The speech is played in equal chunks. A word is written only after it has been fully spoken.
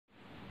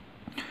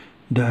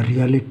The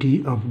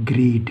reality of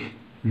greed.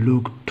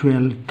 Luke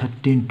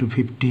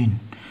 12:13-15.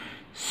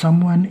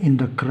 Someone in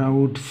the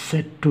crowd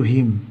said to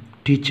him,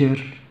 "Teacher,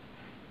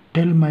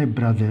 tell my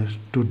brother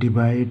to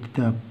divide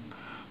the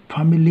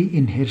family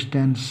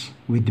inheritance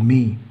with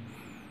me."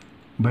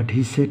 But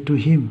he said to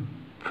him,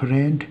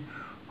 "Friend,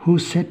 who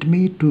set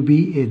me to be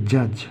a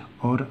judge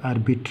or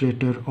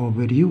arbitrator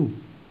over you?"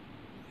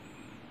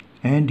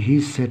 And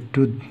he said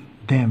to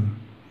them,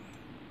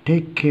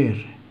 "Take care.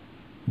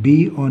 Be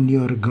on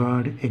your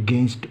guard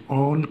against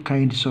all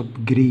kinds of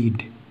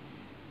greed,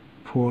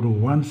 for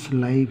one's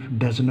life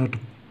does not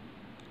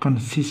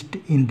consist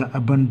in the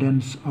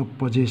abundance of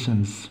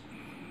possessions."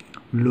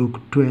 Luke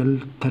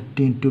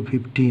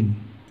 12:13-15.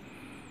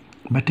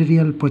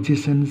 Material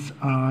possessions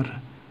are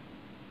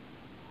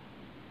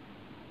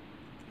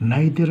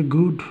neither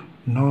good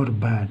nor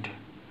bad.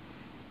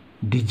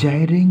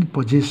 Desiring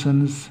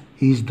possessions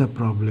is the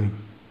problem.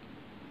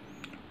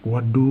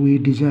 What do we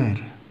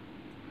desire?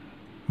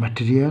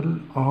 Material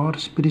or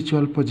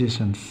spiritual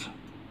possessions?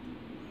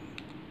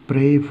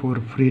 Pray for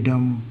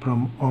freedom from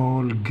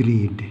all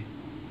greed.